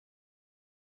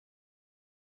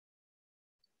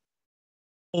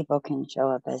People can show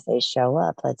up as they show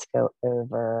up. Let's go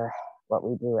over what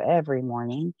we do every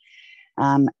morning.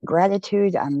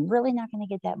 Gratitude, I'm really not going to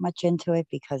get that much into it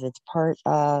because it's part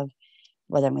of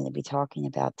what I'm going to be talking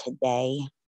about today.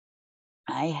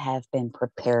 I have been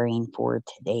preparing for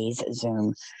today's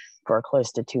Zoom for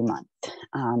close to 2 months.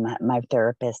 My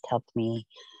therapist helped me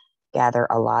gather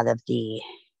a lot of the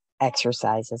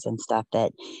exercises and stuff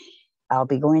that I'll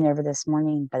be going over this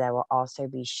morning, but I will also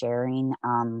be sharing.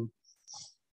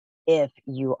 If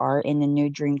you are in the new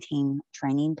Dream Team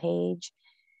training page,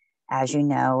 as you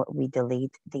know, we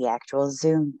delete the actual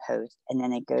Zoom post and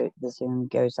then the Zoom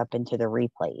goes up into the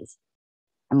replays.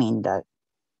 I mean, the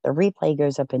replay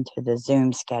goes up into the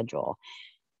Zoom schedule.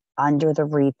 Under the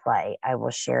replay, I will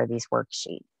share these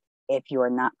worksheets. If you are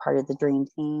not part of the Dream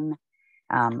Team,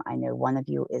 I know one of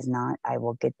you is not, I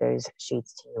will get those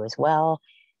sheets to you as well.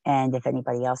 And if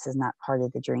anybody else is not part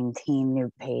of the Dream Team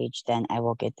new page, then I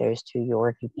will get those to you. Or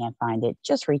if you can't find it,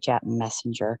 just reach out in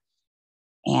Messenger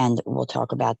and we'll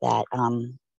talk about that.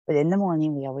 But in the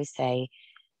morning, we always say,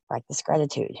 practice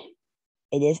gratitude.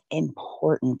 It is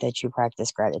important that you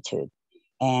practice gratitude.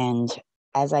 And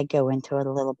as I go into it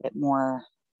a little bit more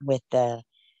with the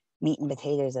meat and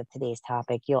potatoes of today's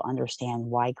topic, you'll understand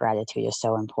why gratitude is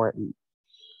so important.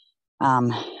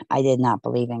 Um, I did not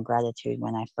believe in gratitude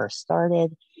when I first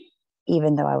started,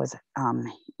 even though I was,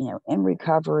 in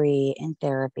recovery, in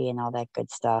therapy, and all that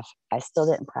good stuff. I still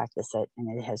didn't practice it,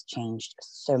 and it has changed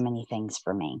so many things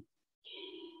for me.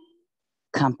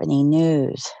 Company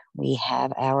news: we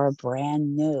have our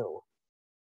brand new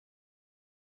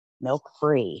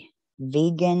milk-free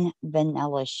vegan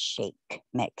vanilla shake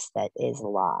mix that is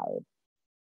live.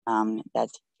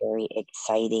 That's very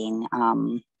exciting.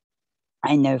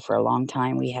 I know for a long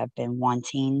time we have been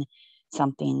wanting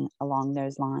something along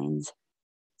those lines.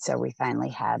 So we finally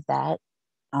have that.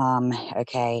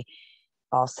 Okay.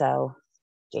 Also,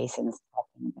 Jason's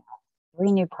talking about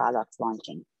 3 new products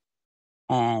launching,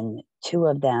 and 2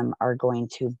 of them are going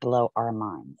to blow our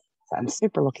minds. So I'm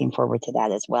super looking forward to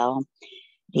that as well.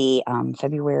 The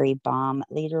February bomb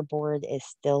leaderboard is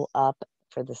still up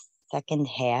for the second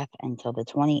half until the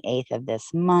 28th of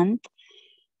this month.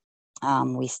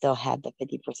 We still have the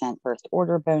 50% first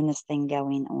order bonus thing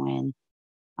going on.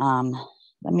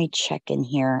 Let me check in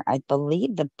here. I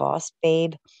believe the Boss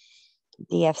Babe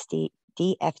DFTs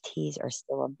are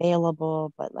still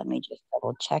available, but let me just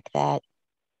double check that.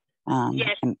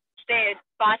 Yes, the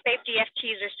Boss Babe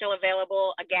DFTs are still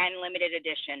available. Again, limited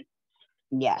edition.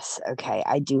 Yes, okay.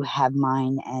 I do have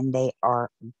mine and they are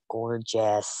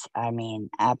gorgeous. I mean,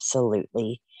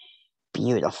 absolutely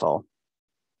beautiful.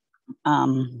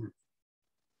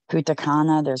 Punta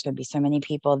Cana, there's going to be so many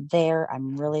people there.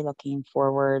 I'm really looking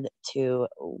forward to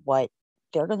what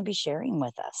they're going to be sharing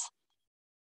with us.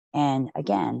 And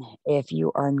again, if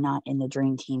you are not in the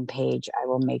Dream Team page, I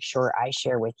will make sure I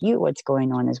share with you what's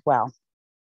going on as well.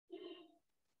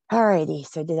 Alrighty,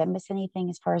 so did I miss anything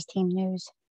as far as team news?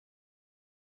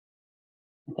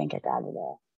 I think I got it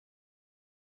all.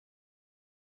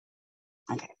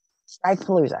 Okay,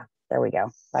 Palooza. There we go.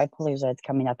 Palooza. It's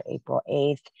coming up April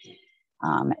 8th.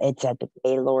 It's at the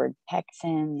Gaylord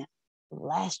Texan.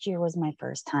 Last year was my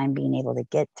first time being able to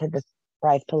get to the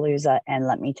Palooza, and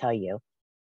let me tell you,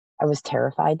 I was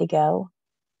terrified to go,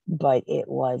 but it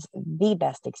was the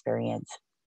best experience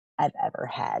I've ever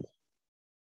had.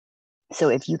 So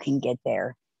if you can get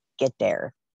there, get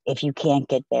there. If you can't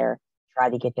get there, try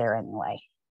to get there anyway.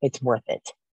 It's worth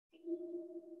it.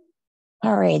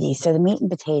 Alrighty, so the meat and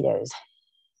potatoes,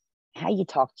 how you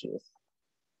talk to yourself.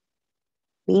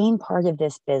 Being part of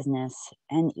this business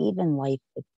and even life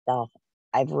itself,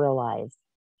 I've realized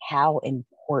how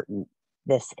important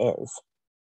this is.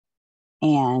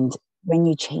 And when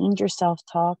you change your self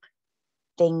talk,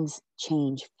 things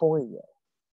change for you.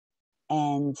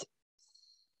 And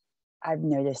I've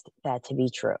noticed that to be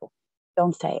true.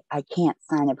 Don't say, I can't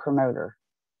sign a promoter.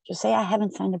 Just say, I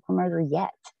haven't signed a promoter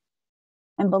yet.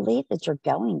 And believe that you're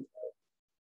going to.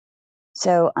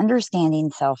 So,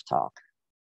 understanding self talk.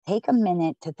 Take a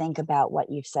minute to think about what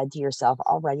you've said to yourself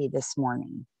already this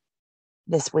morning,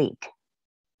 this week.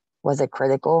 Was it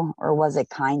critical or was it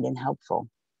kind and helpful?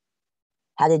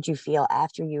 How did you feel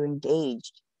after you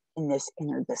engaged in this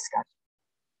inner discussion?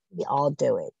 We all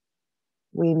do it.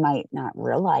 We might not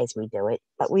realize we do it,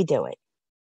 but we do it.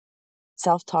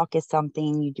 Self-talk is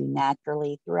something you do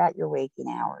naturally throughout your waking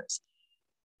hours.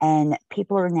 And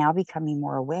people are now becoming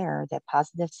more aware that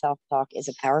positive self-talk is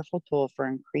a powerful tool for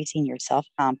increasing your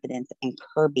self-confidence and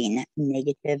curbing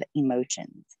negative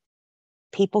emotions.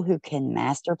 People who can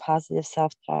master positive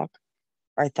self-talk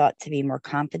are thought to be more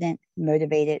confident,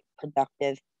 motivated,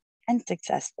 productive, and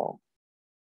successful.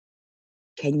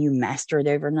 Can you master it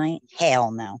overnight?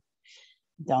 Hell no.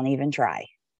 Don't even try.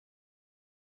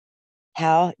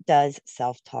 How does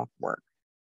self-talk work?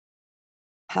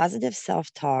 Positive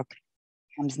self-talk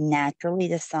comes naturally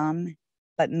to some,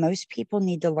 but most people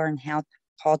need to learn how to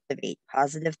cultivate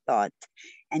positive thoughts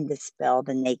and dispel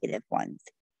the negative ones.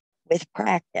 With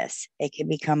practice, it can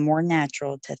become more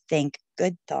natural to think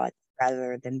good thoughts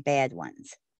rather than bad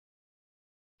ones.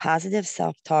 Positive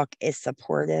self-talk is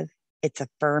supportive, it's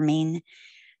affirming.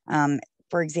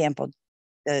 For example,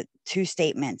 the two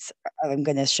statements I'm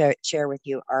going to share with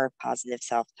you are positive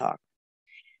self-talk.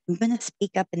 I'm going to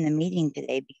speak up in the meeting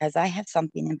today because I have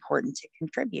something important to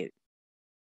contribute.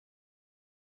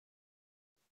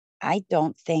 I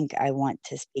don't think I want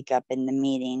to speak up in the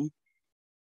meeting.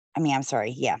 I'm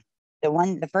sorry. Yeah.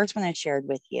 The first one I shared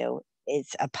with you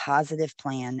is a positive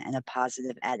plan and a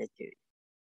positive attitude.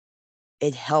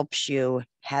 It helps you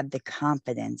have the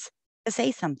confidence to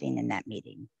say something in that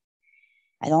meeting.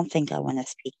 I don't think I want to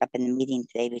speak up in the meeting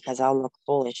today because I'll look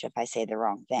foolish if I say the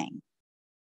wrong thing.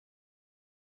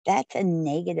 That's a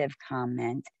negative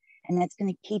comment, and that's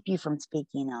going to keep you from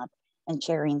speaking up and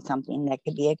sharing something that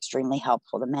could be extremely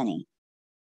helpful to many.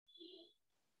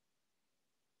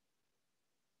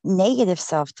 Negative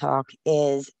self-talk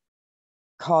is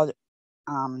called,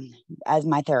 as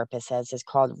my therapist says, is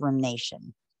called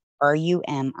rumination.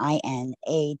 rumination.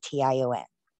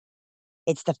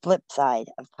 It's the flip side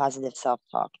of positive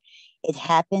self-talk. It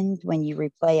happens when you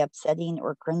replay upsetting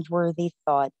or cringeworthy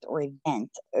thoughts or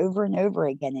events over and over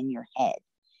again in your head.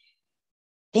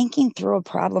 Thinking through a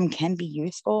problem can be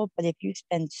useful, but if you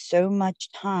spend so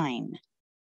much time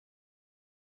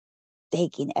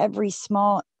taking every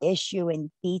small issue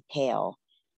in detail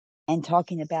and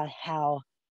talking about how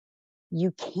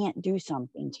you can't do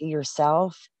something to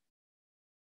yourself,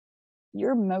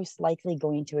 you're most likely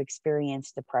going to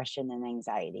experience depression and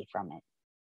anxiety from it.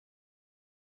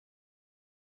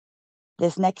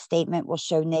 This next statement will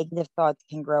show negative thoughts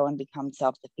can grow and become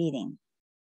self-defeating.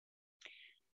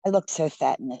 I look so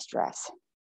fat in this dress.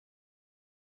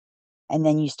 And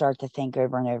then you start to think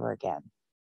over and over again,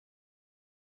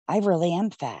 I really am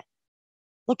fat.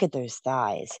 Look at those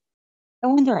thighs. No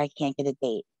wonder I can't get a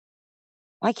date.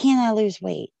 Why can't I lose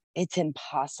weight? It's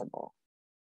impossible.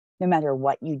 No matter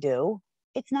what you do,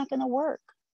 it's not going to work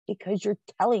because you're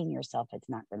telling yourself it's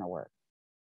not going to work.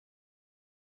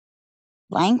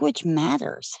 Language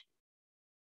matters.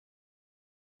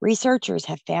 Researchers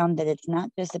have found that it's not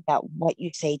just about what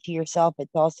you say to yourself,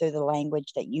 it's also the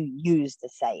language that you use to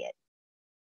say it.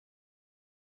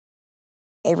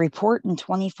 A report in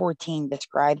 2014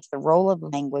 describes the role of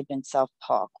language in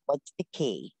self-talk. What's the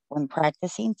key? When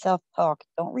practicing self-talk,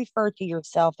 don't refer to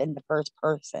yourself in the first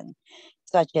person,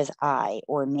 such as I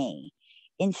or me.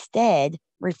 Instead,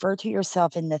 refer to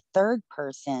yourself in the third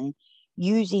person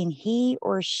using he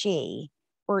or she,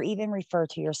 or even refer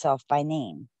to yourself by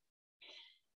name.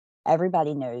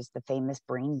 Everybody knows the famous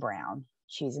Brené Brown.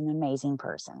 She's an amazing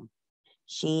person.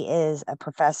 She is a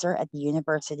professor at the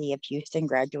University of Houston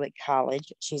Graduate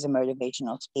College. She's a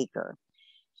motivational speaker.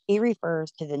 She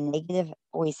refers to the negative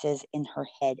voices in her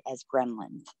head as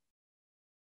gremlins.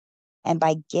 And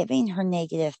by giving her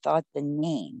negative thoughts a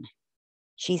name,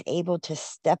 she's able to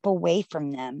step away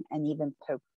from them and even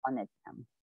poke fun at them.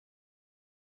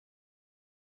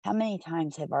 How many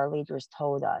times have our leaders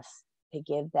told us to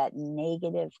give that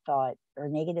negative thought or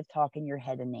negative talk in your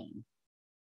head a name?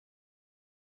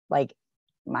 Like,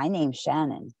 my name's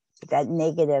Shannon. That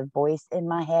negative voice in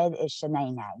my head is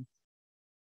Shanae,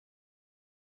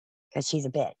 because she's a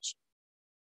bitch.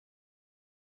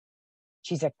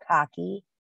 She's a cocky,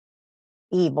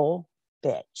 evil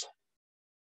bitch.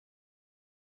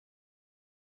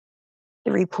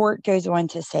 The report goes on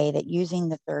to say that using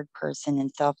the third person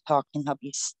in self-talk can help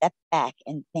you step back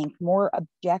and think more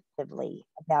objectively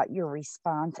about your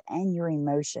response and your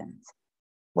emotions,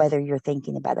 whether you're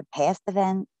thinking about a past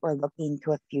event or looking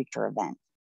to a future event.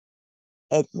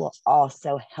 It will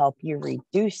also help you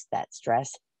reduce that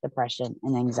stress, depression,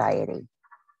 and anxiety.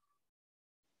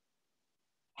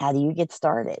 How do you get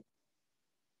started?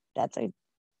 That's a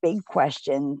big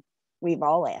question we've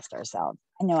all asked ourselves.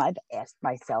 I know I've asked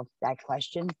myself that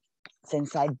question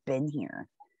since I've been here.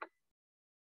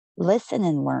 Listen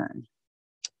and learn.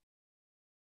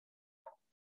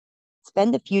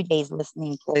 Spend a few days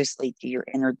listening closely to your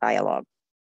inner dialogue.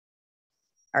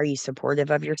 Are you supportive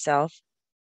of yourself?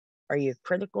 Are you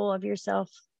critical of yourself?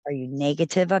 Are you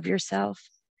negative of yourself?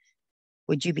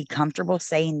 Would you be comfortable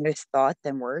saying those thoughts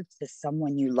and words to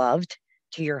someone you loved,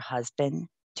 to your husband,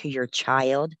 to your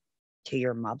child, to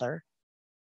your mother?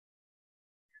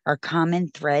 Are common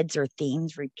threads or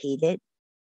themes repeated?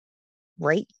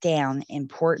 Write down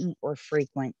important or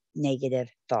frequent negative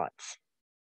thoughts.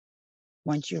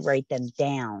 Once you write them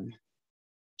down,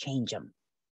 change them.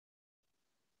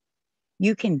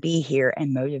 You can be here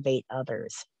and motivate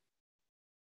others.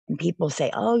 And people say,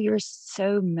 oh, you're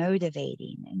so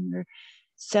motivating and you're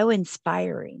so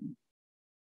inspiring.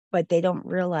 But they don't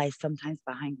realize sometimes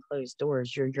behind closed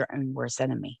doors, you're your own worst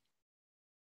enemy.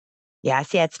 Yeah, I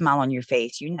see that smile on your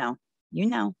face. You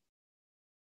know.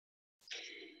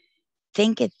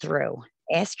 Think it through.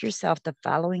 Ask yourself the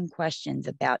following questions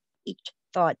about each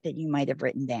thought that you might have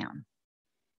written down.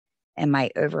 Am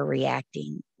I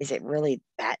overreacting? Is it really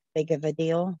that big of a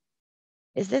deal?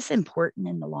 Is this important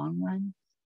in the long run?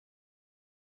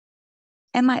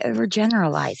 Am I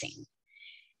overgeneralizing?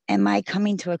 Am I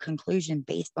coming to a conclusion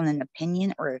based on an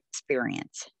opinion or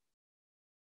experience?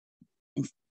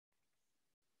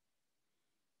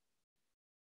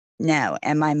 No.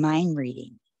 Am I mind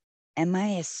reading? Am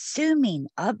I assuming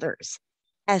others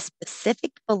have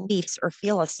specific beliefs or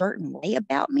feel a certain way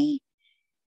about me?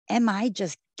 Am I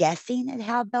just guessing at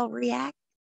how they'll react?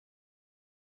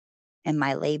 Am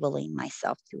I labeling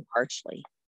myself too harshly?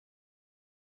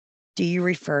 Do you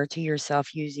refer to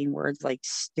yourself using words like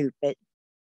stupid,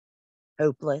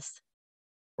 hopeless,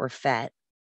 or fat?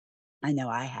 I know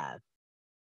I have.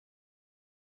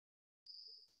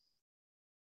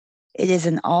 It is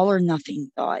an all or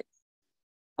nothing thought.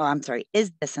 Oh, I'm sorry.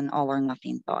 Is this an all or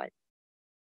nothing thought?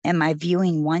 Am I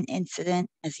viewing one incident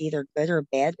as either good or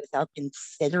bad without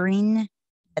considering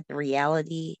that the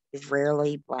reality is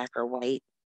rarely black or white?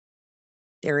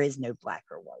 There is no black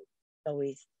or white. It's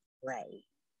always gray.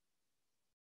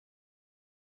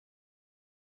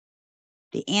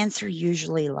 The answer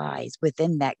usually lies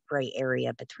within that gray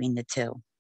area between the two.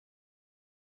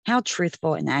 How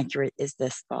truthful and accurate is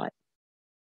this thought?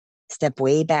 Step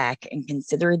way back and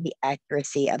consider the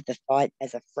accuracy of the thought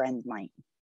as a friend might,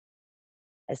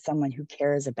 as someone who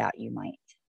cares about you might.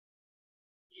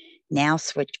 Now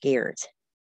switch gears.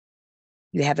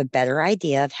 You have a better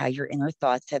idea of how your inner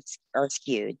thoughts are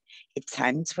skewed. It's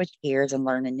time to switch gears and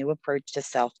learn a new approach to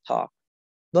self-talk.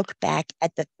 Look back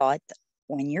at the thoughts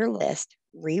on your list,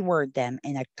 reword them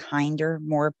in a kinder,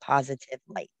 more positive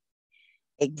light.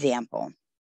 Example,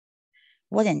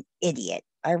 what an idiot.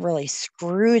 I really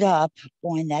screwed up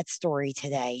on that story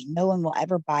today. No one will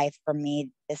ever buy it from me.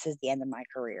 This is the end of my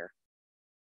career.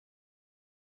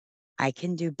 I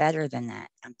can do better than that.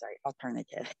 I'm sorry,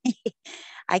 alternative.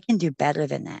 I can do better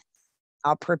than that.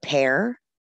 I'll prepare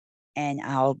and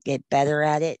I'll get better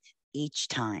at it each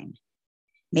time.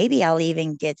 Maybe I'll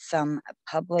even get some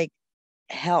public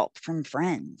help from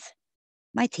friends.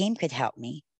 My team could help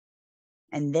me,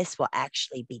 and this will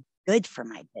actually be good for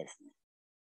my business.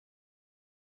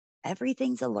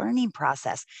 Everything's a learning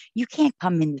process. You can't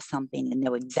come into something and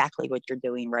know exactly what you're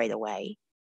doing right away.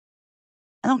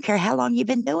 I don't care how long you've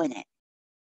been doing it.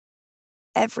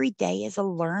 Every day is a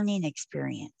learning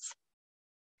experience.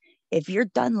 If you're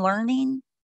done learning,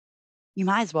 you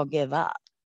might as well give up.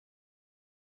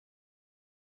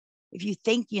 If you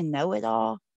think you know it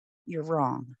all, you're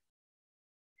wrong.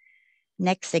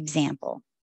 Next example.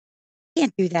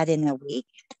 Can't do that in a week.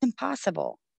 It's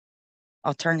impossible.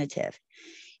 Alternative.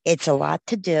 It's a lot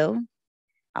to do.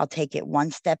 I'll take it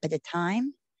one step at a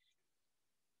time.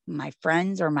 My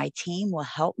friends or my team will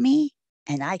help me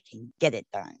and I can get it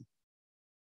done.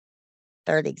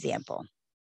 Third example.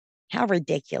 How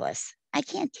ridiculous. I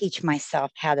can't teach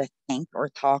myself how to think or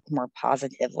talk more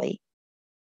positively.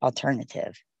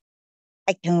 Alternative.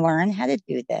 I can learn how to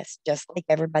do this just like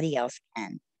everybody else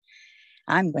can.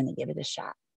 I'm going to give it a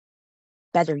shot.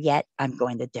 Better yet, I'm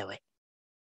going to do it.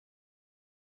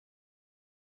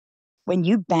 When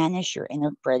you banish your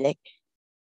inner critic,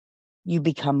 you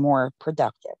become more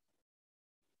productive.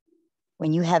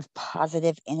 When you have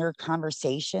positive inner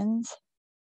conversations,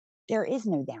 there is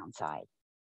no downside.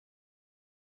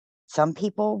 Some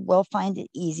people will find it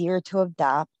easier to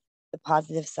adopt the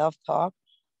positive self-talk.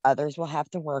 Others will have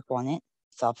to work on it,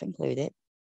 self included.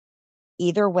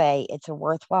 Either way, it's a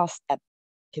worthwhile step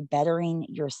to bettering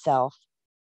yourself,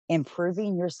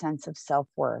 improving your sense of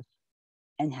self-worth,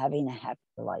 and having a happier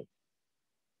life.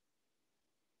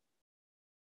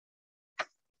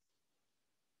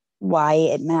 Why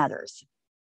it matters.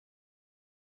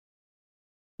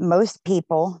 Most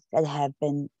people that have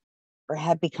been or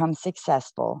have become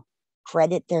successful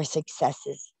credit their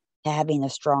successes to having a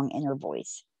strong inner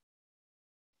voice.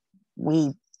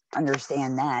 We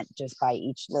understand that just by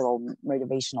each little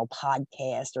motivational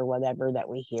podcast or whatever that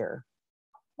we hear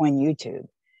on YouTube.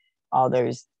 All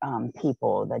those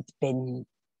people that's been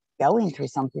going through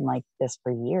something like this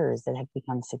for years that have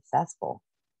become successful.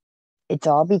 It's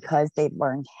all because they've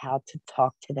learned how to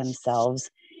talk to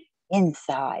themselves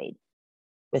inside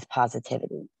with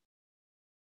positivity.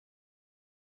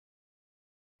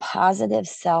 Positive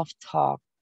self-talk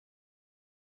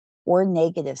or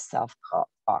negative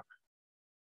self-talk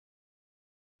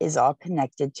is all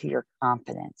connected to your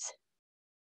confidence.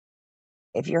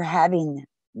 If you're having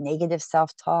negative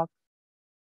self-talk,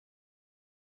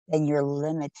 then you're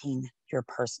limiting your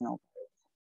personal growth.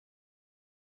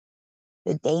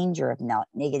 The danger of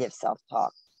negative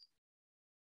self-talk,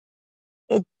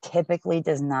 it typically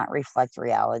does not reflect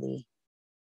reality,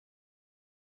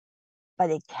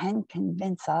 but it can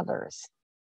convince others.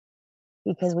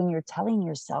 Because when you're telling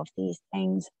yourself these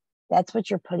things, that's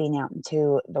what you're putting out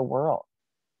into the world.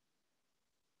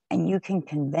 And you can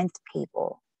convince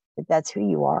people that that's who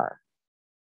you are,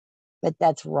 but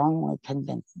that's wrongly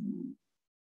convincing them.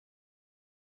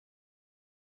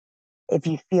 If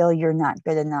you feel you're not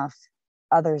good enough,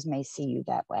 others may see you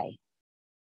that way.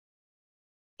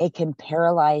 It can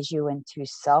paralyze you into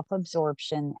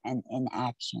self-absorption and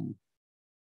inaction.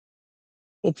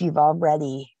 If you've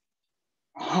already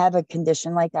have a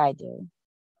condition like I do,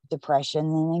 depression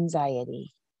and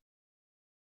anxiety,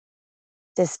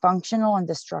 dysfunctional and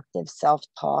destructive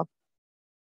self-talk,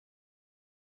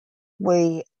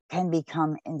 we can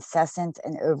become incessant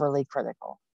and overly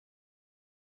critical.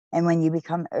 And when you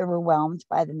become overwhelmed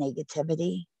by the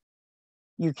negativity,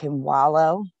 you can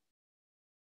wallow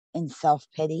in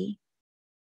self-pity.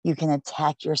 You can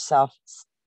attack yourself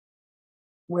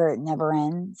where it never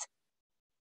ends.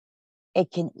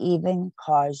 It can even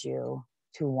cause you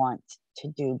to want to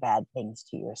do bad things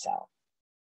to yourself.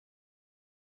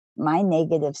 My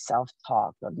negative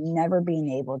self-talk of never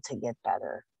being able to get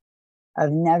better,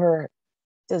 of never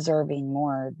deserving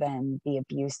more than the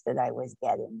abuse that I was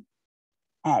getting,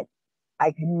 at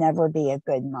I could never be a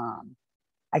good mom,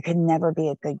 I could never be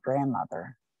a good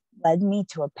grandmother, led me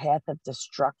to a path of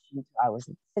destruction. I was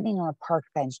sitting on a park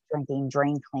bench drinking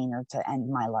drain cleaner to end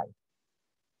my life.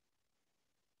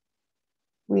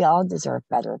 We all deserve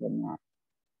better than that.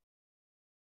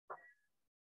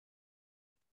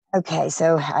 Okay,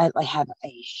 so I have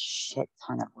a shit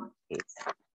ton of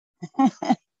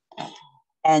worksheets.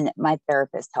 And my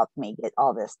therapist helped me get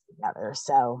all this together.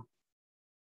 So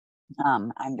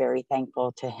I'm very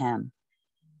thankful to him.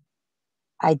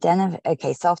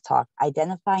 Self-talk,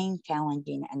 identifying,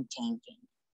 challenging, and changing.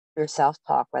 Your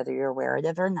self-talk, whether you're aware of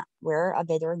it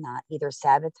or not, either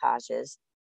sabotages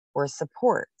or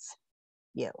supports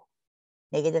you.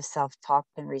 Negative self-talk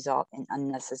can result in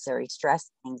unnecessary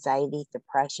stress, anxiety,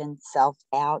 depression,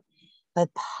 self-doubt,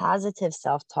 but positive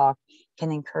self-talk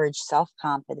can encourage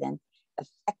self-confidence,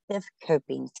 effective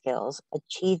coping skills,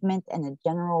 achievement, and a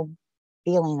general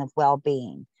feeling of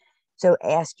well-being. So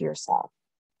ask yourself,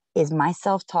 is my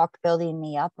self-talk building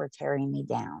me up or tearing me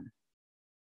down?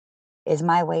 Is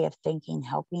my way of thinking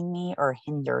helping me or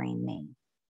hindering me?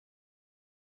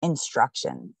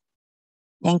 Instruction.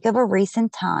 Think of a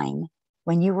recent time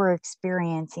when you were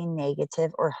experiencing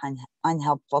negative or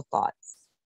unhelpful thoughts.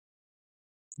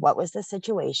 What was the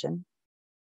situation?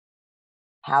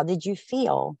 How did you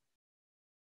feel?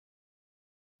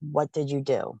 What did you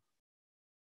do?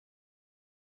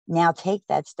 Now take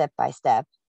that step by step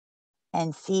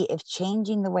and see if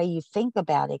changing the way you think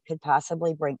about it could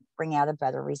possibly bring out a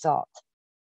better result.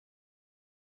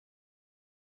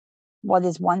 What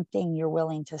is one thing you're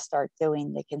willing to start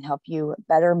doing that can help you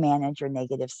better manage your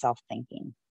negative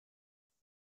self-thinking?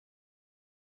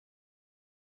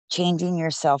 Changing your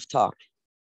self-talk.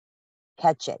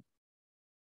 Catch it.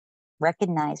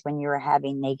 Recognize when you're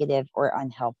having negative or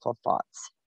unhelpful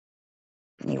thoughts.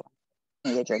 You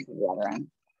need a drink of water. I'm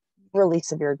really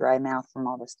severe dry mouth from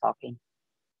all this talking.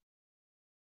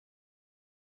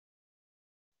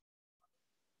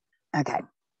 Okay,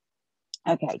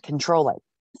 control it.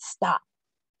 Stop.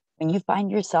 When you find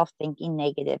yourself thinking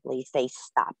negatively, say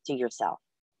stop to yourself.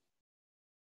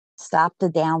 Stop the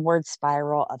downward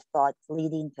spiral of thoughts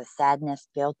leading to sadness,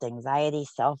 guilt, anxiety,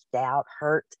 self-doubt,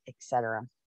 hurt, etc.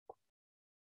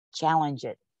 Challenge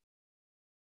it.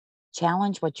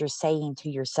 Challenge what you're saying to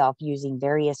yourself using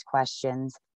various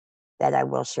questions that I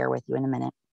will share with you in a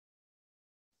minute.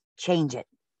 Change it.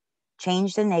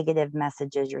 Change the negative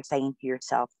messages you're saying to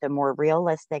yourself to more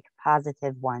realistic,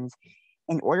 positive ones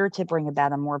in order to bring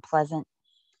about a more pleasant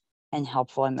and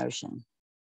helpful emotion.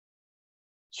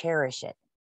 Cherish it.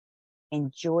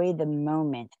 Enjoy the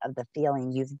moment of the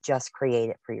feeling you've just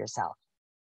created for yourself.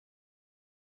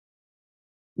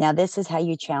 Now, this is how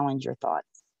you challenge your thoughts.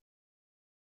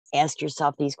 Ask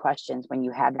yourself these questions when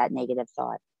you have that negative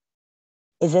thought.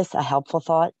 Is this a helpful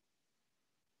thought?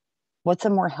 What's a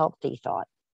more healthy thought?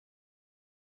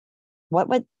 What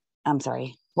would,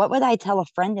 what would I tell a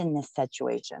friend in this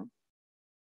situation?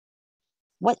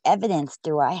 What evidence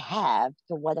do I have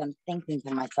to what I'm thinking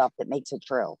to myself that makes it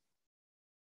true?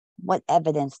 What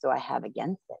evidence do I have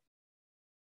against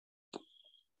it?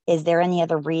 Is there any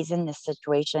other reason this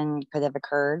situation could have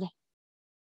occurred?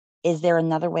 Is there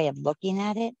another way of looking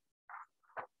at it?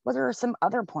 What are some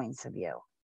other points of view?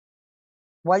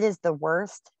 What is the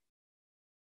worst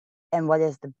and what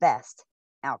is the best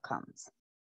outcomes?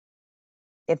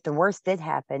 If the worst did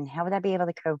happen, how would I be able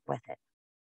to cope with it?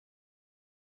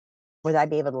 Would I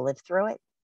be able to live through it?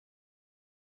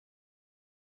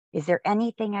 Is there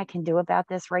anything I can do about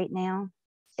this right now?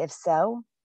 If so,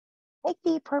 take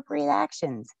the appropriate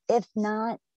actions. If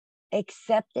not,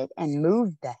 accept it and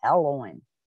move the hell on.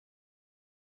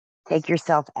 Take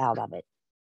yourself out of it.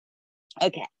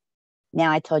 Okay.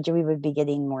 Now I told you we would be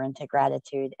getting more into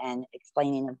gratitude and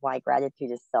explaining of why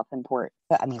gratitude is so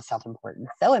important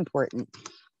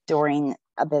during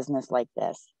a business like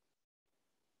this.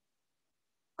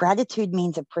 Gratitude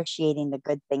means appreciating the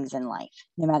good things in life,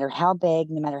 no matter how big,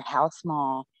 no matter how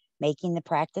small. Making the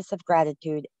practice of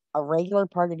gratitude a regular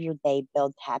part of your day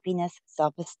builds happiness,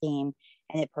 self-esteem,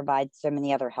 and it provides so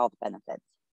many other health benefits.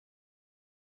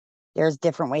 There's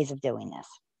different ways of doing this.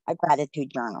 A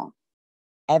gratitude journal.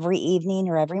 Every evening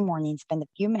or every morning, spend a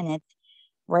few minutes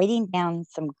writing down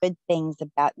some good things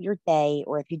about your day,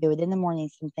 or if you do it in the morning,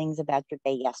 some things about your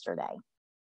day yesterday.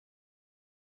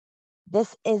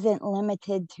 This isn't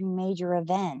limited to major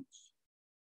events.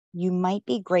 You might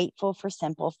be grateful for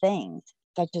simple things,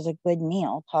 such as a good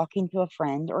meal, talking to a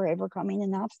friend, or overcoming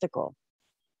an obstacle.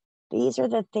 These are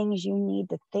the things you need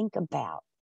to think about.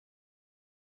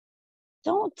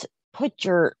 Don't put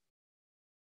your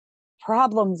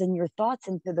problems and your thoughts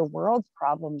into the world's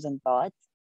problems and thoughts.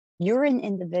 You're an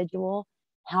individual.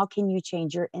 How can you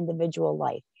change your individual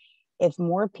life? If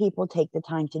more people take the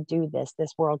time to do this,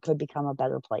 this world could become a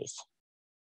better place.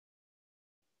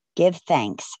 Give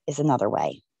thanks is another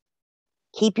way.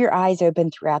 Keep your eyes open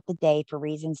throughout the day for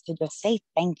reasons to just say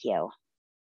thank you.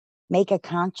 Make a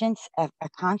conscious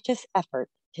effort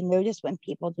to notice when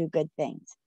people do good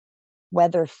things,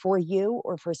 whether for you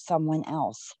or for someone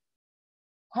else.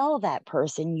 Tell that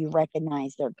person you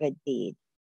recognize their good deed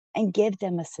and give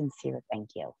them a sincere thank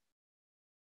you.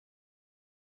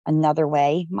 Another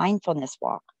way, mindfulness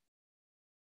walk.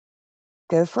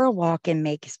 Go for a walk and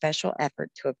make a special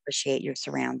effort to appreciate your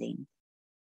surroundings.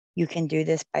 You can do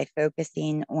this by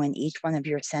focusing on each one of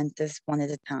your senses one at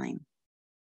a time.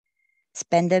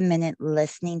 Spend a minute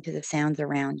listening to the sounds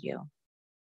around you.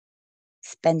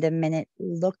 Spend a minute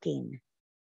looking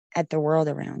at the world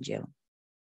around you,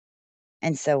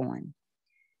 and so on.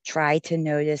 Try to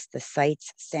notice the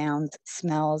sights, sounds,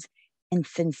 smells, and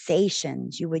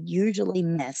sensations you would usually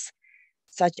miss,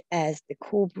 such as the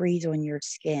cool breeze on your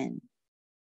skin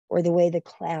or the way the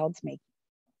clouds make you.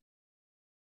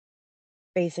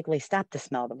 Basically, stop to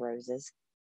smell the roses.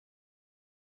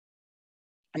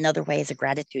 Another way is a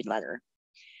gratitude letter.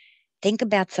 Think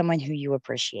about someone who you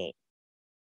appreciate.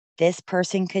 This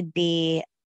person could be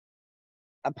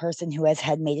a person who has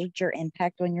had major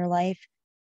impact on your life,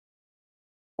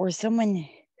 or someone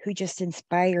who just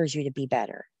inspires you to be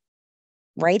better.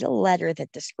 Write a letter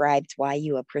that describes why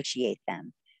you appreciate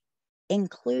them.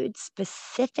 Include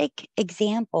specific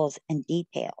examples and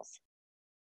details.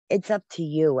 It's up to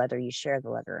you whether you share the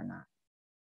letter or not.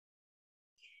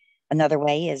 Another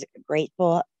way is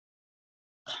grateful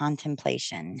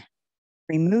contemplation.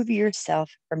 Remove yourself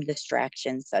from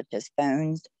distractions such as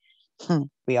phones.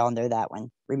 We all know that one.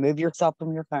 Remove yourself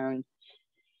from your phone.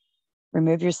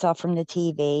 Remove yourself from the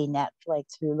TV,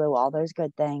 Netflix, Hulu, all those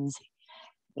good things.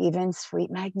 Even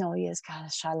Sweet Magnolias.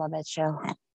 Gosh, I love that show.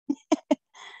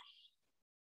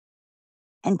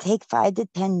 And take 5 to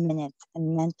 10 minutes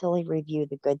and mentally review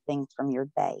the good things from your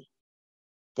day.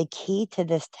 The key to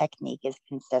this technique is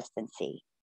consistency.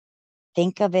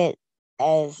 Think of it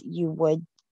as you would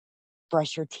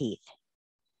brush your teeth.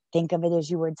 Think of it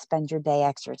as you would spend your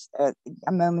day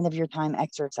a moment of your time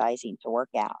exercising to work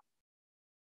out.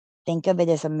 Think of it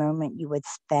as a moment you would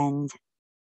spend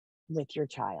with your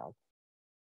child.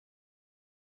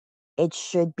 It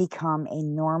should become a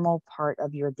normal part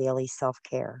of your daily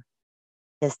self-care.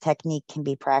 This technique can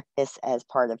be practiced as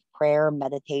part of prayer,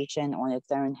 meditation on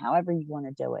its own, however you want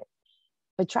to do it.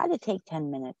 But try to take 10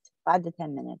 minutes, 5 to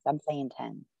 10 minutes. I'm saying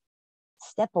 10.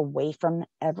 Step away from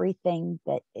everything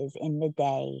that is in the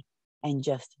day and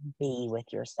just be with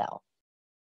yourself.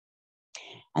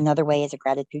 Another way is a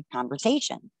gratitude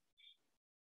conversation.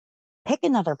 Pick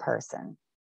another person.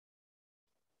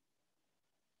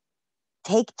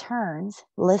 Take turns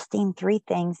listing 3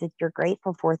 things that you're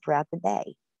grateful for throughout the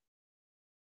day.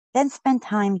 Then spend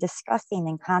time discussing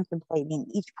and contemplating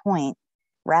each point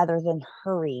rather than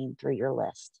hurrying through your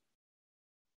list.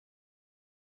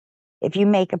 If you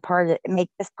make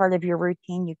this part of your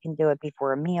routine, you can do it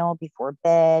before a meal, before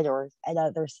bed, or at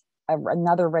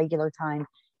another regular time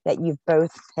that you've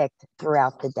both picked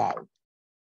throughout the day.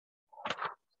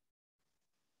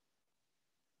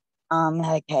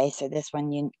 Okay, so this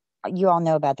one you all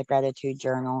know about the gratitude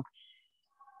journal.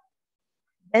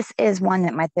 This is one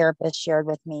that my therapist shared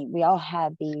with me. We all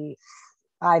have the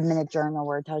 5-minute journal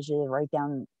where it tells you to write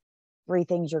down 3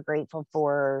 things you're grateful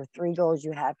for, 3 goals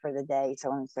you have for the day, so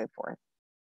on and so forth.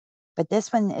 But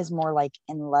this one is more like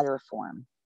in letter form.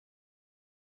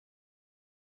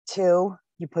 2,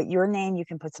 you put your name, you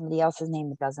can put somebody else's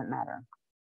name, it doesn't matter.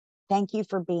 Thank you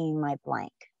for being my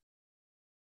blank.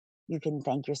 You can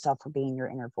thank yourself for being your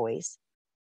inner voice.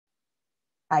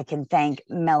 I can thank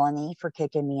Melanie for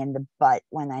kicking me in the butt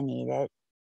when I need it.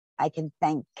 I can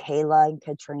thank Kayla and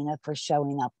Katrina for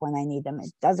showing up when I need them.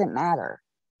 It doesn't matter.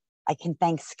 I can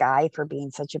thank Sky for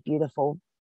being such a beautiful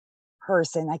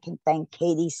person. I can thank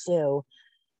Katie Sue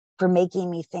for making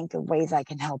me think of ways I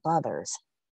can help others.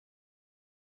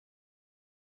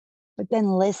 But then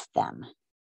list them.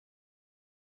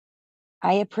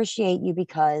 I appreciate you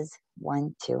because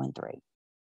 1, 2, and 3.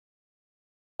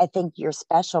 I think you're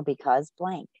special because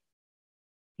blank.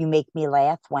 You make me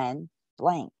laugh when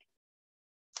blank.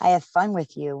 I have fun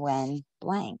with you when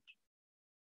blank.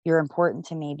 You're important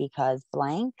to me because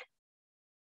blank.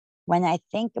 When I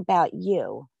think about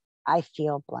you, I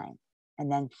feel blank.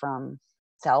 And then from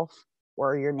self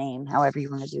or your name, however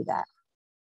you want to do that.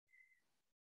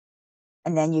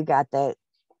 And then you got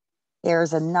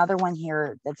there's another one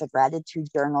here that's a gratitude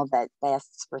journal that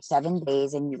lasts for 7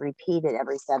 days and you repeat it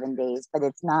every 7 days, but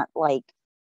it's not like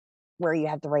where you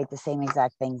have to write the same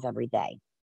exact things every day.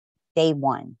 Day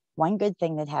 1, one good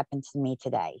thing that happened to me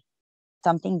today.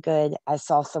 Something good I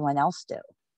saw someone else do.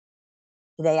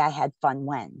 Today I had fun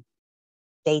when.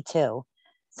 Day 2,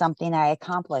 something I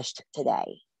accomplished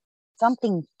today.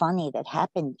 Something funny that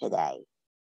happened today.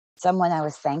 Someone I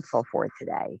was thankful for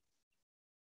today.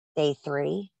 Day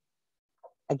 3,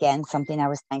 again, something I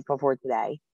was thankful for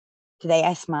today. Today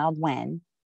I smiled when.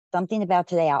 Something about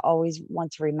today I always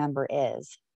want to remember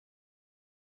is.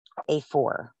 Day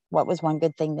 4, what was one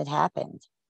good thing that happened?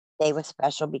 Day was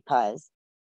special because.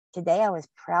 Today I was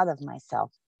proud of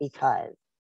myself because.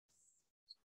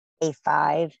 Day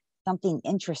 5, something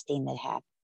interesting that happened.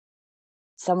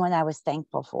 Someone I was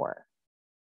thankful for.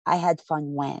 I had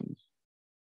fun when.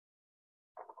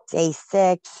 Day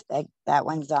 6, that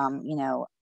one's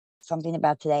something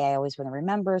about today I always want to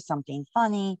remember, something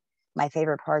funny, my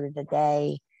favorite part of the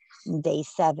day. Day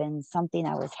 7, something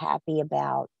I was happy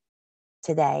about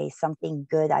today, something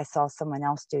good I saw someone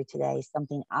else do today,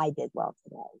 something I did well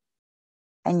today.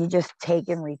 And you just take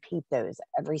and repeat those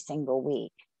every single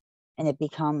week, and it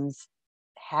becomes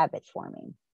habit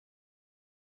forming.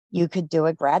 You could do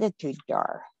a gratitude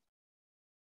jar.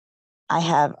 I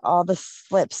have all the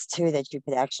slips too that you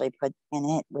could actually put in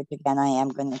it, which again, I am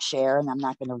going to share, and I'm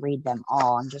not going to read them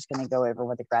all. I'm just going to go over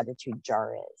what a gratitude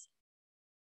jar is.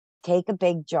 Take a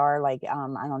big jar, like, I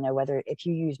don't know whether if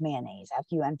you use mayonnaise,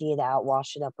 after you empty it out,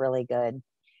 wash it up really good.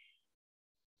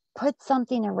 Put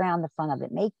something around the front of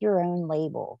it. Make your own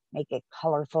label. Make it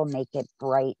colorful, make it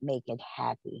bright, make it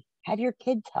happy. Have your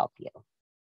kids help you.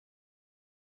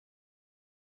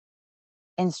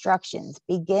 Instructions.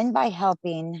 Begin by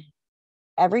helping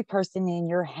every person in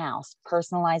your house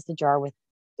personalize the jar with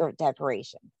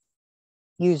decoration.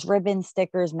 Use ribbon,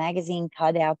 stickers, magazine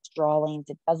cutouts, drawings.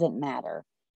 It doesn't matter.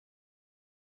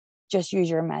 Just use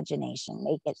your imagination.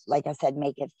 Make it, like I said,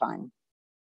 make it fun.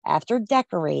 After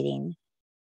decorating,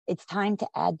 it's time to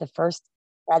add the first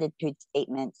gratitude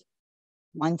statement,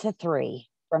 1 to 3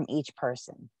 from each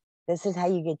person. This is how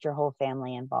you get your whole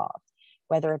family involved,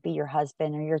 whether it be your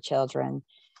husband or your children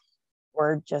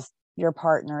or just your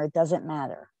partner, it doesn't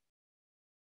matter.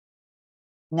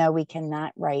 No, we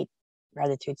cannot write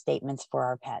gratitude statements for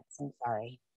our pets. I'm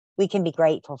sorry. We can be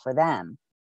grateful for them,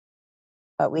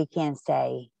 but we can't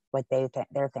say what they're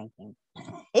thinking.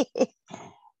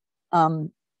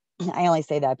 I only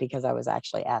say that because I was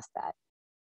actually asked that.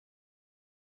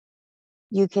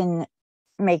 You can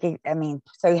make it,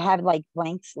 so you have like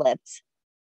blank slips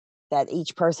that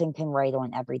each person can write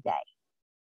on every day.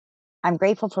 I'm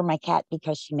grateful for my cat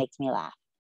because she makes me laugh.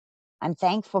 I'm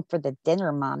thankful for the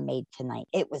dinner mom made tonight.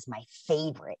 It was my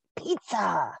favorite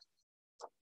pizza.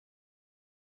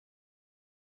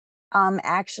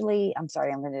 Actually, I'm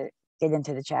sorry, I'm going to get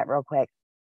into the chat real quick.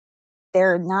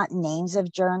 They're not names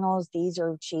of journals. These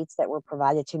are sheets that were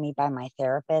provided to me by my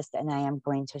therapist, and I am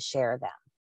going to share them.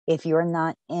 If you're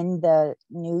not in the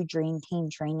new Dream Team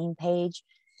training page,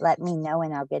 let me know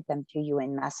and I'll get them to you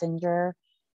in Messenger.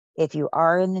 If you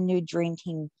are in the new Dream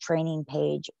Team training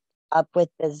page, up with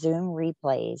the Zoom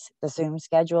replays, the Zoom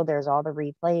schedule, there's all the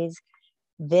replays.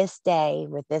 This day,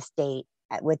 with this date,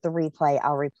 with the replay,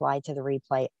 I'll reply to the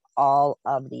replay all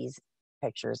of these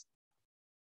pictures.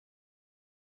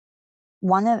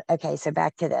 Okay, so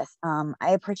back to this. I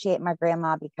appreciate my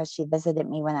grandma because she visited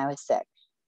me when I was sick.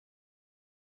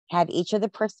 Have each of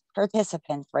the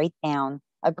participants write down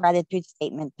a gratitude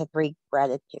statement to 3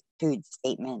 gratitude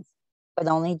statements, but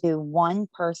only do 1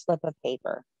 per slip of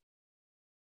paper.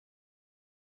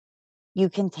 You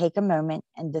can take a moment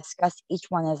and discuss each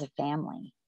one as a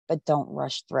family, but don't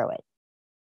rush through it.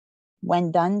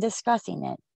 When done discussing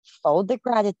it, fold the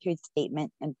gratitude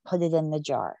statement and put it in the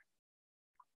jar.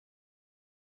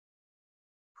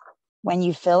 When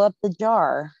you fill up the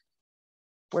jar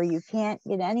where you can't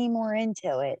get any more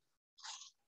into it,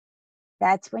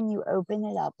 that's when you open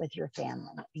it up with your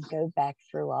family and go back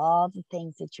through all the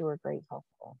things that you were grateful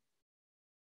for.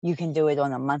 You can do it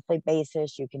on a monthly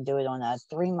basis. You can do it on a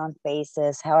 3-month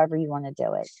basis, however you want to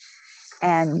do it.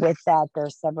 And with that,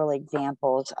 there's several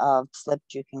examples of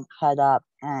slips you can cut up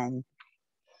and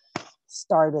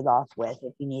start it off with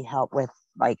if you need help with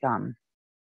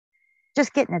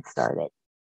just getting it started.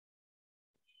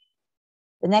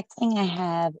 The next thing I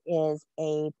have is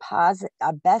a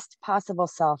best possible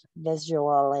self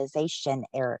visualization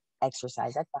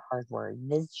exercise. That's a hard word.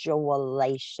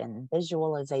 Visualization.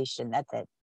 That's it.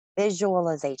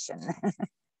 Visualization.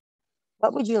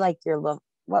 What would you like your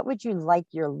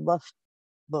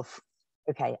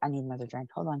Okay, I need another drink.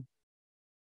 Hold on.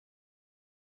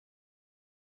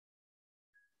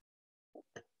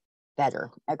 Better.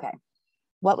 Okay.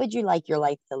 What would you like your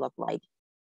life to look like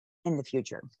in the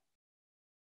future?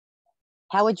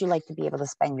 How would you like to be able to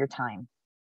spend your time?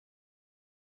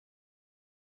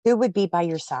 Who would be by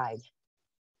your side?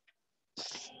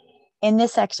 In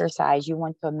this exercise, you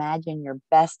want to imagine your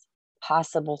best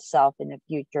possible self in the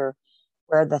future,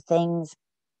 where the things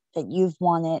that you've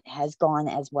wanted has gone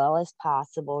as well as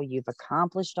possible. You've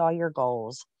accomplished all your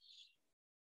goals.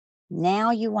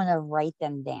 Now you want to write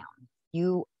them down.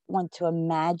 You want to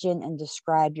imagine and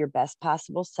describe your best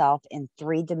possible self in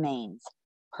 3 domains: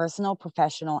 personal,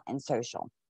 professional, and social.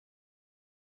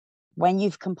 When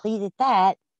you've completed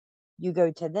that, you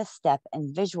go to this step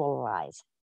and visualize.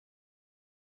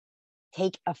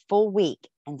 Take a full week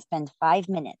and spend 5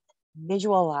 minutes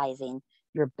visualizing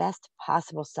your best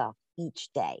possible self each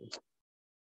day.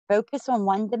 Focus on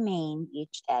 1 domain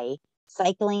each day,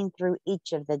 cycling through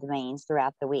each of the domains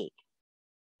throughout the week.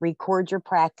 Record your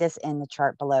practice in the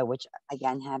chart below, which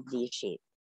again have these sheets.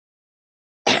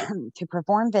 To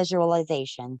perform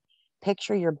visualization,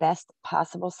 picture your best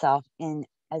possible self in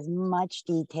as much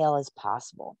detail as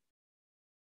possible.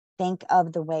 Think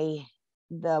of the way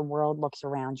the world looks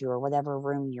around you or whatever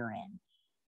room you're in.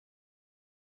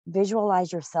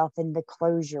 Visualize yourself in the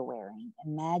clothes you're wearing.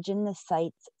 Imagine the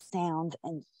sights, sounds,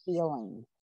 and feelings.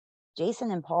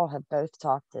 Jason and Paul have both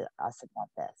talked to us about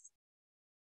this.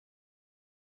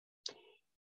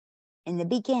 In the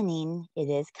beginning, it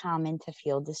is common to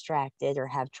feel distracted or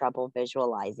have trouble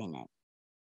visualizing it.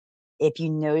 If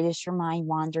you notice your mind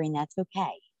wandering, that's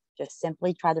okay. Just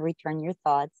simply try to return your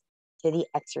thoughts to the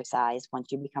exercise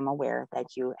once you become aware that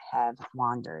you have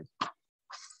wandered.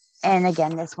 And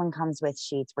again, this one comes with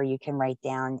sheets where you can write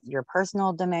down your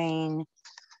personal domain,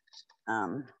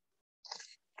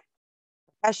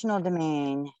 professional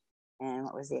domain, and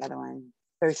what was the other one?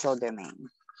 Social domain.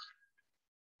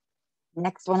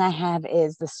 Next one I have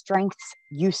is the strengths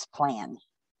use plan.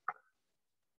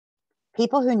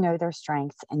 People who know their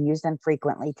strengths and use them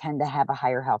frequently tend to have a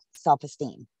higher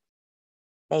self-esteem.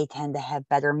 They tend to have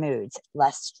better moods,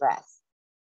 less stress.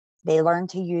 They learn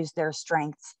to use their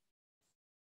strengths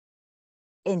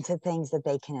into things that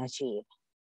they can achieve.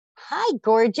 Hi,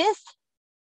 gorgeous.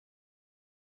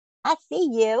 I see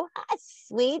you. Hi,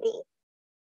 sweetie.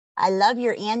 I love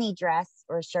your Annie dress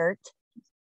or shirt.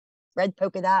 Red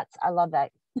polka dots. I love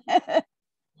that.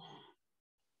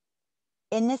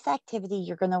 In this activity,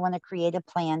 you're going to want to create a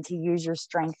plan to use your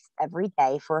strengths every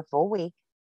day for a full week.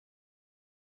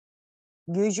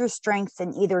 Use your strengths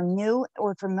in either new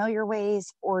or familiar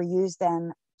ways, or use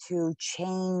them to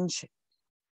change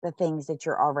the things that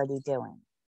you're already doing.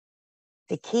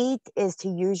 The key is to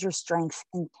use your strengths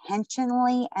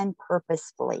intentionally and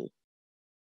purposefully,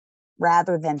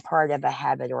 rather than part of a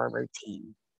habit or a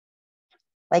routine.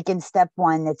 Like in step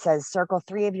 1, it says circle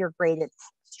 3 of your greatest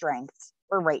strengths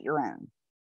or write your own.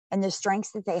 And the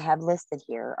strengths that they have listed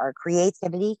here are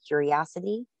creativity,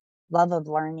 curiosity, love of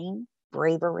learning,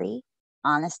 bravery,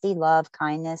 honesty, love,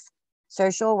 kindness,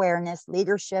 social awareness,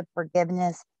 leadership,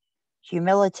 forgiveness,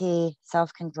 humility,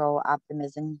 self-control,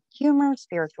 optimism, humor,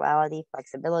 spirituality,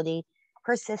 flexibility,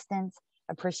 persistence,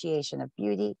 appreciation of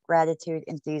beauty, gratitude,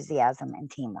 enthusiasm, and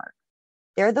teamwork.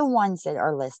 They're the ones that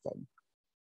are listed.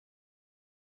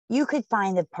 You could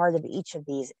find a part of each of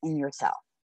these in yourself.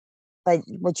 But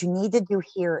what you need to do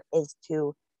here is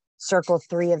to circle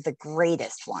 3 of the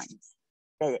greatest ones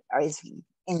that is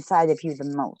inside of you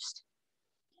the most.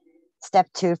 Step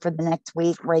 2 for the next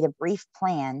week, write a brief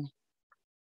plan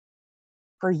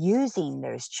for using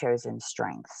those chosen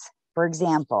strengths. For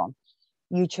example,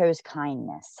 you chose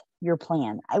kindness. Your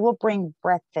plan: I will bring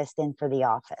breakfast in for the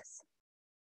office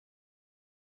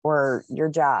or your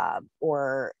job,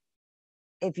 or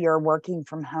if you're working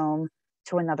from home,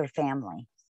 to another family.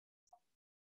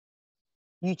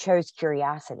 You chose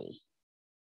curiosity.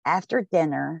 After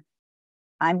dinner,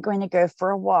 I'm going to go for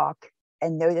a walk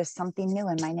and notice something new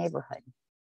in my neighborhood.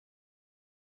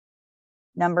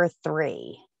 Number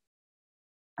 3.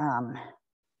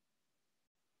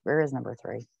 Where is number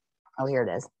 3? Oh, here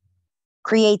it is.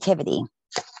 Creativity.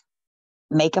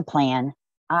 Make a plan.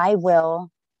 I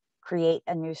will create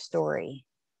a new story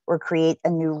or create a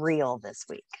new reel this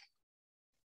week,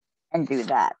 and do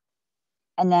that.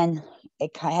 And then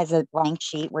it has a blank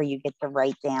sheet where you get to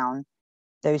write down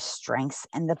those strengths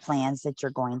and the plans that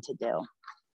you're going to do.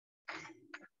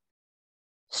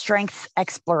 Strengths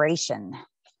exploration.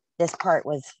 This part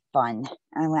was fun.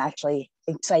 I'm actually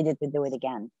excited to do it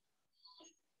again.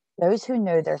 Those who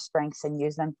know their strengths and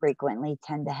use them frequently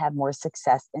tend to have more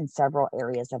success in several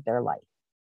areas of their life.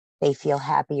 They feel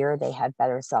happier, they have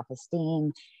better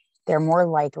self-esteem, they're more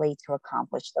likely to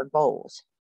accomplish their goals.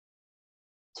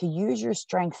 To use your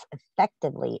strengths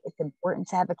effectively, it's important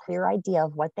to have a clear idea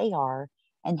of what they are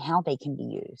and how they can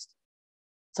be used.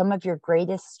 Some of your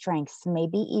greatest strengths may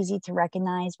be easy to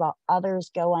recognize, while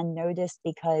others go unnoticed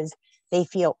because they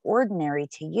feel ordinary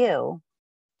to you.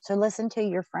 So listen to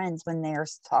your friends when they're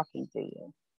talking to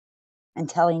you and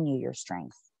telling you your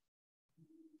strengths.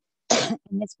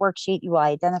 In this worksheet, you will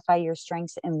identify your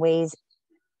strengths and ways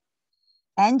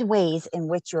in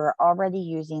which you're already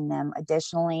using them.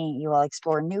 Additionally, you will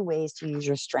explore new ways to use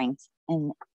your strengths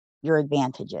and your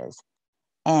advantages.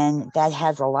 And that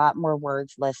has a lot more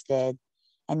words listed.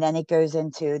 And then it goes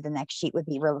into the next sheet would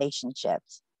be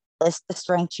relationships. List the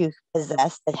strengths you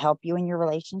possess that help you in your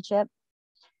relationship.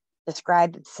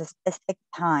 Describe a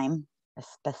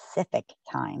specific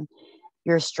time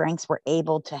your strengths were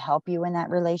able to help you in that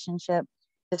relationship.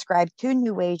 Describe 2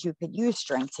 new ways you could use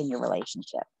strengths in your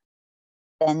relationship.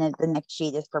 Then the next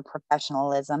sheet is for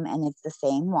professionalism, and it's the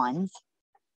same ones.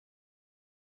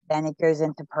 Then it goes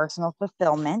into personal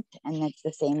fulfillment, and it's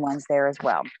the same ones there as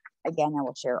well. Again, I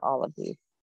will share all of these.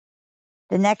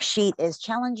 The next sheet is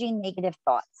challenging negative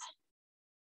thoughts.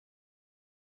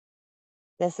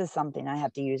 This is something I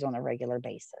have to use on a regular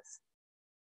basis.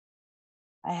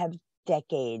 I have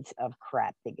decades of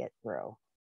crap to get through,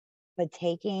 but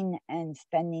taking and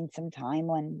spending some time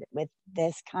with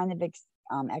this kind of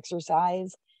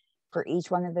exercise for each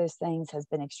one of those things has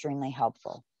been extremely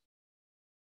helpful.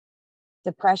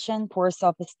 Depression, poor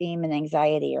self-esteem, and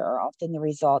anxiety are often the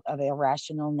result of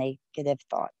irrational negative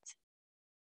thoughts.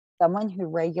 Someone who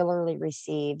regularly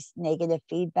receives negative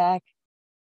feedback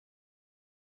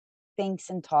thinks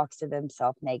and talks to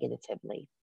themselves negatively,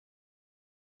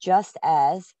 just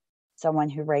as someone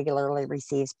who regularly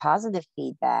receives positive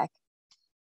feedback,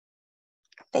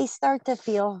 they start to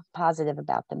feel positive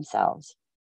about themselves.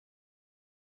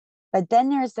 But then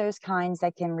there's those kinds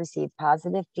that can receive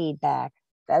positive feedback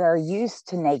that are used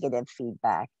to negative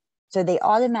feedback. So they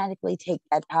automatically take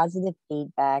that positive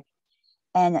feedback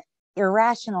and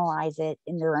irrationalize it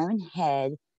in their own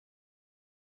head.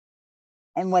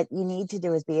 And what you need to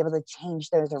do is be able to change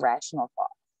those irrational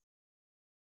thoughts.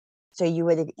 So you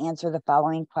would answer the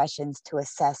following questions to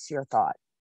assess your thought.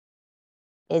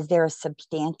 Is there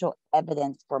substantial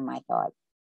evidence for my thought?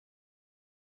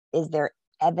 Is there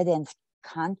evidence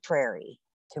contrary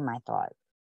to my thought?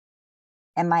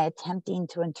 Am I attempting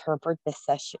to interpret this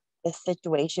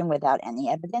situation without any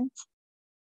evidence?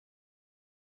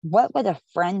 What would a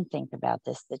friend think about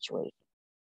this situation?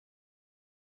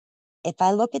 If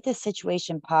I look at this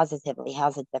situation positively,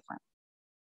 how's it different?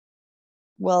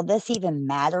 Will this even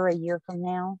matter a year from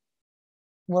now?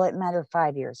 Will it matter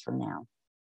 5 years from now?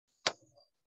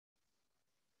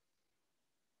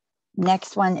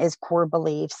 Next one is core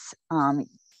beliefs.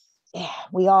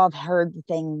 We all have heard the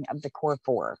thing of the core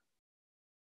 4.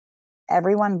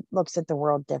 Everyone looks at the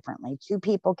world differently. 2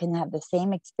 people can have the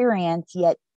same experience,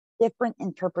 yet different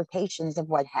interpretations of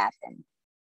what happened.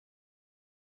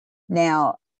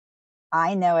 Now,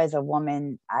 I know as a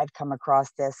woman, I've come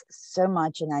across this so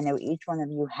much, and I know each one of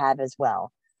you have as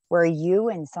well, where you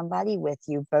and somebody with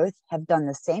you both have done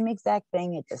the same exact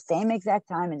thing at the same exact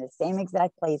time in the same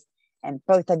exact place, and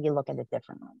both of you look at it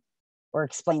differently or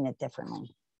explain it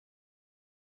differently.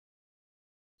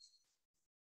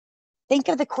 Think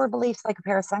of the core beliefs like a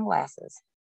pair of sunglasses.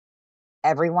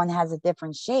 Everyone has a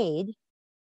different shade,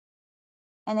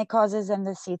 and it causes them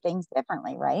to see things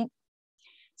differently, right?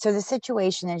 So the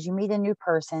situation is you meet a new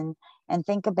person and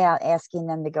think about asking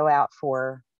them to go out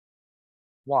for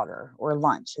water or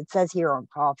lunch. It says here on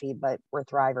coffee, but we're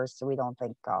thrivers, so we don't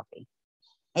think coffee.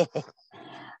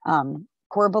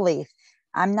 Core belief,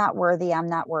 I'm not worthy, I'm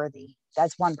not worthy.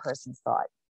 That's one person's thought.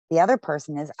 The other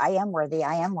person is, I am worthy,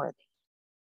 I am worthy.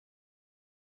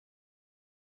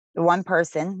 The one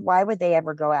person, why would they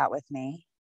ever go out with me?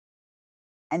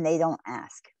 And they don't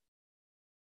ask.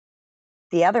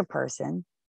 The other person,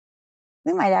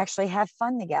 we might actually have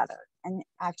fun together and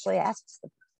actually ask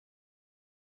them.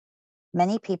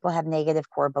 Many people have negative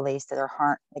core beliefs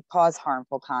that cause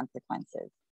harmful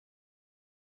consequences.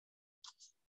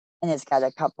 And it's got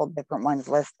a couple different ones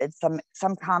listed.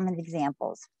 Some common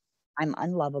examples. I'm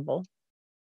unlovable.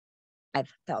 I've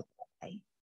felt that way.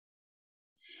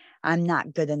 I'm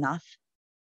not good enough.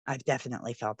 I've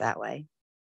definitely felt that way.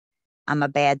 I'm a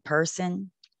bad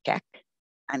person. Check.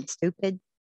 I'm stupid.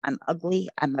 I'm ugly.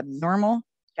 I'm abnormal.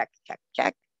 Check, check,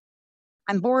 check.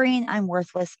 I'm boring. I'm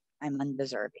worthless. I'm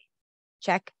undeserving.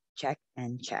 Check, check,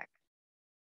 and check.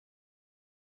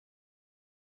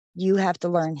 You have to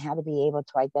learn how to be able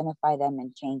to identify them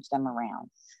and change them around.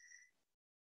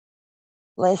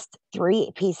 List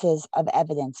 3 pieces of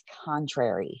evidence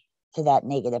contrary to that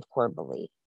negative core belief.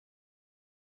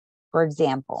 For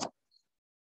example,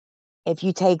 if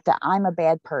you take the I'm a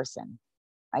bad person,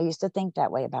 I used to think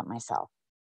that way about myself.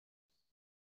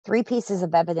 3 pieces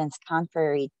of evidence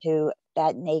contrary to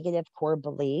that negative core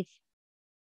belief.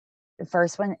 The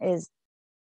first one is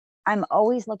I'm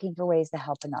always looking for ways to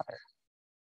help another.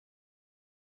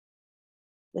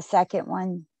 The second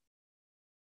one,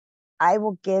 I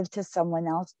will give to someone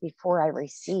else before I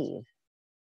receive.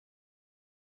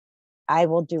 I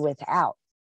will do without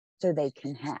so they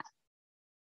can have.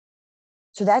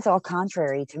 So that's all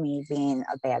contrary to me being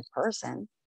a bad person.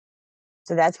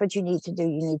 So that's what you need to do.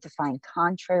 You need to find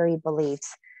contrary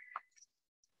beliefs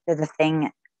to the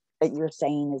thing that you're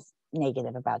saying is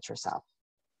negative about yourself.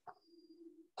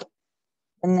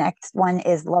 The next one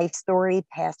is life story,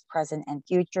 past, present, and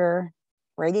future.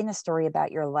 Writing a story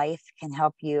about your life can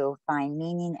help you find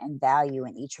meaning and value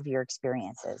in each of your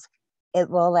experiences. It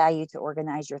will allow you to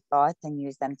organize your thoughts and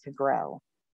use them to grow.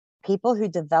 People who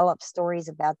develop stories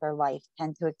about their life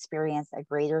tend to experience a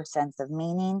greater sense of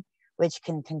meaning, which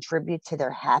can contribute to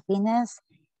their happiness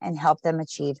and help them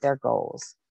achieve their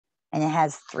goals. And it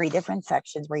has 3 different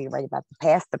sections where you write about the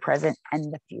past, the present,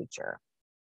 and the future.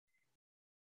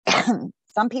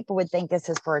 Some people would think this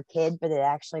is for a kid, but it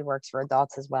actually works for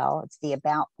adults as well. It's the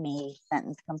about me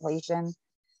sentence completion.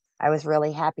 I was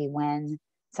really happy when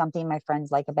something my friends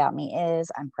like about me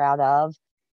is, I'm proud of.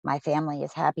 My family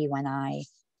is happy when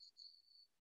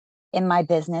in my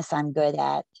business, I'm good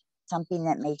at. Something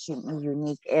that makes me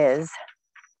unique is,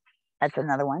 that's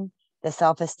another one. The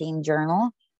self-esteem journal,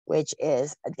 which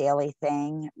is a daily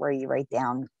thing where you write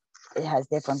down, it has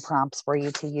different prompts for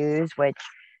you to use, which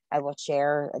I will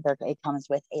share. It comes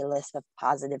with a list of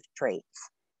positive traits.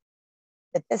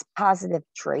 But this positive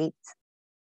traits,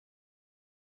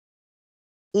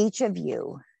 each of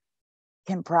you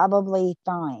can definitely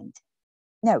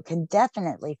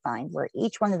find where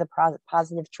each one of the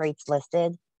positive traits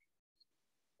listed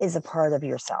is a part of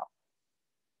yourself.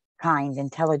 Kind,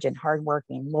 intelligent,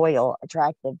 hardworking, loyal,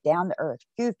 attractive, down to earth,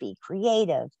 goofy,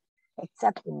 creative,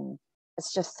 accepting.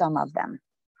 It's just some of them.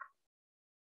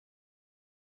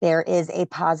 There is a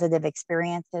positive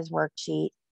experiences worksheet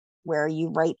where you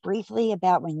write briefly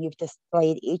about when you've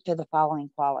displayed each of the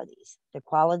following qualities. The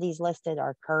qualities listed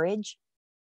are courage,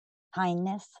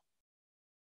 kindness,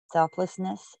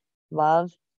 selflessness,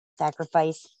 love,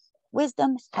 sacrifice,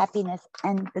 wisdom, happiness,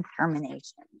 and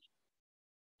determination.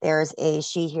 There's a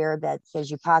sheet here that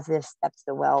says you positive steps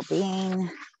to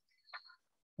well-being.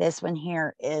 This one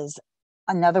here is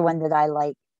another one that I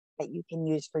like that you can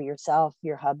use for yourself,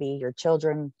 your hubby, your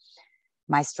children.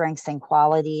 My strengths and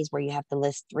qualities, where you have to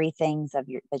list 3 things that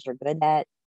you're good at,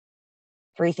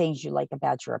 3 things you like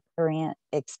about your appearance,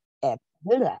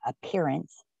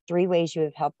 3 ways you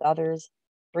have helped others,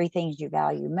 3 things you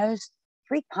value most,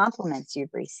 3 compliments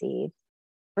you've received,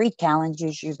 3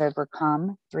 challenges you've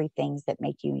overcome, 3 things that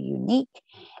make you unique,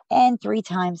 and 3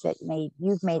 times that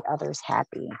you've made others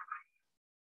happy.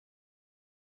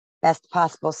 best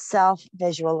possible self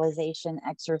visualization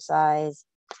exercise.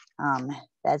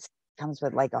 That comes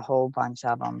with like a whole bunch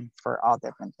of them for all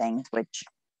different things, which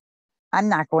I'm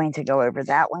not going to go over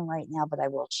that one right now, but I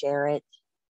will share it.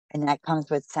 And that comes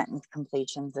with sentence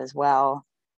completions as well.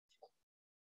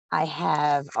 I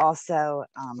have also,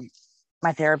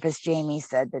 my therapist, Jamie,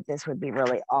 said that this would be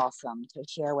really awesome to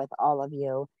share with all of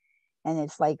you. And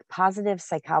it's like positive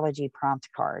psychology prompt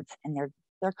cards, and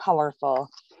they're colorful.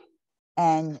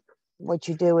 And what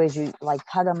you do is you like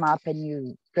cut them up and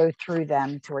you go through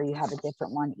them to where you have a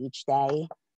different one each day.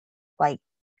 Like,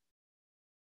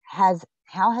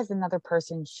 how has another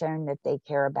person shown that they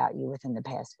care about you within the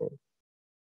past week?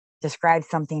 Describe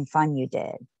something fun you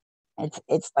did.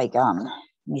 It's like let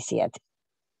me see it.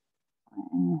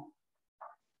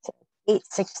 8,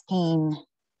 16,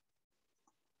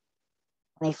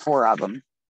 24 of them.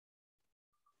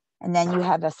 And then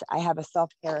I have a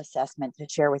self-care assessment to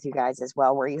share with you guys as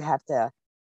well, where you have to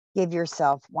give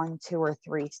yourself 1, 2, or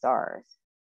 3 stars.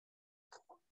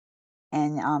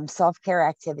 And self-care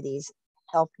activities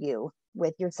help you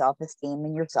with your self-esteem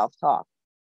and your self-talk.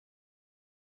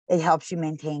 It helps you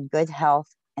maintain good health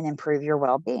and improve your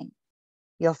well-being.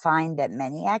 You'll find that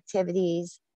many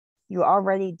activities you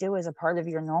already do as a part of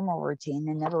your normal routine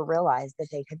and never realize that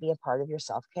they could be a part of your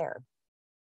self-care.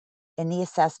 In the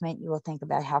assessment, you will think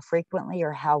about how frequently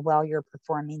or how well you're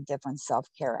performing different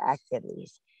self-care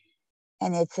activities.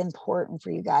 And it's important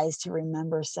for you guys to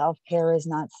remember self-care is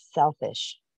not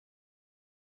selfish.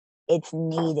 It's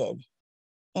needed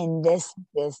in this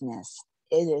business.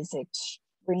 It is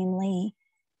extremely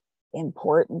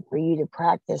important for you to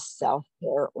practice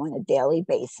self-care on a daily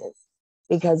basis.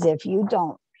 Because if you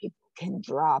don't, people can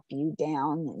drop you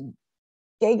down and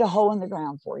dig a hole in the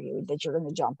ground for you that you're going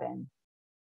to jump in.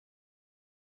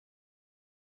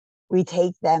 We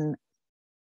take them,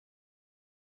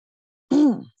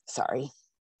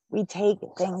 we take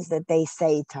things that they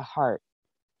say to heart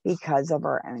because of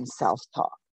our own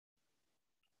self-talk.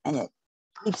 And it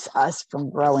keeps us from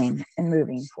growing and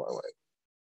moving forward.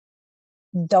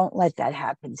 Don't let that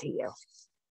happen to you.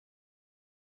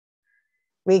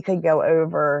 We could go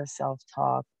over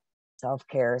self-talk,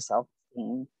 self-care,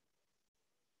 self-esteem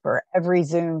for every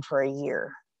Zoom for a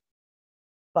year,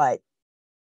 but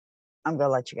I'm going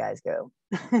to let you guys go.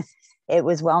 It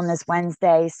was Wellness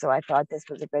Wednesday, so I thought this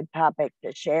was a good topic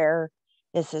to share.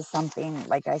 This is something,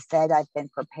 like I said, I've been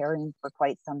preparing for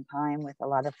quite some time with a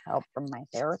lot of help from my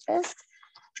therapist.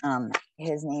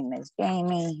 His name is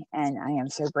Jamie, and I am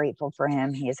so grateful for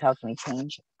him. He has helped me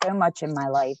change so much in my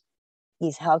life.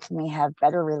 He's helped me have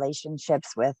better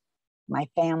relationships with my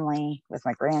family, with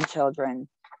my grandchildren,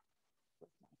 with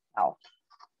myself.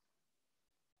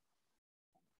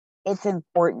 It's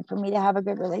important for me to have a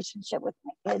good relationship with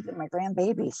my kids and my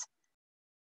grandbabies.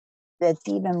 It's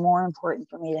even more important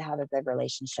for me to have a good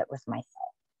relationship with myself.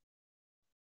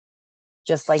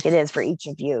 Just like it is for each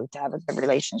of you to have a good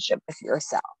relationship with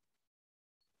yourself.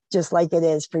 Just like it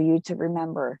is for you to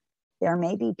remember there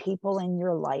may be people in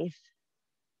your life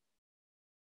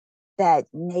that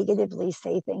negatively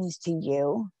say things to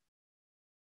you.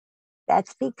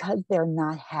 That's because they're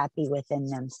not happy within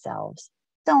themselves.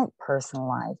 Don't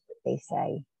personalize what they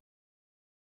say.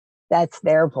 That's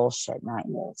their bullshit, not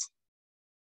yours.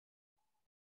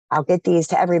 I'll get these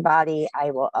to everybody.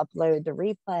 I will upload the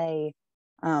replay.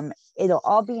 It'll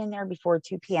all be in there before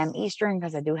 2 p.m. Eastern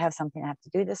because I do have something I have to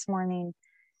do this morning.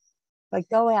 But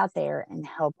go out there and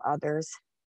help others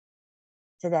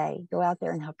today. Go out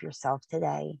there and help yourself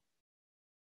today.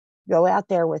 Go out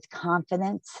there with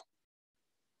confidence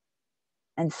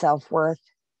and self-worth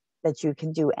that you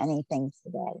can do anything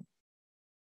today.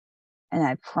 And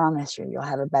I promise you, you'll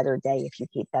have a better day if you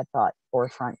keep that thought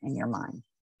forefront in your mind.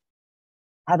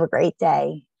 Have a great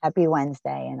day. Happy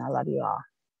Wednesday, and I love you all.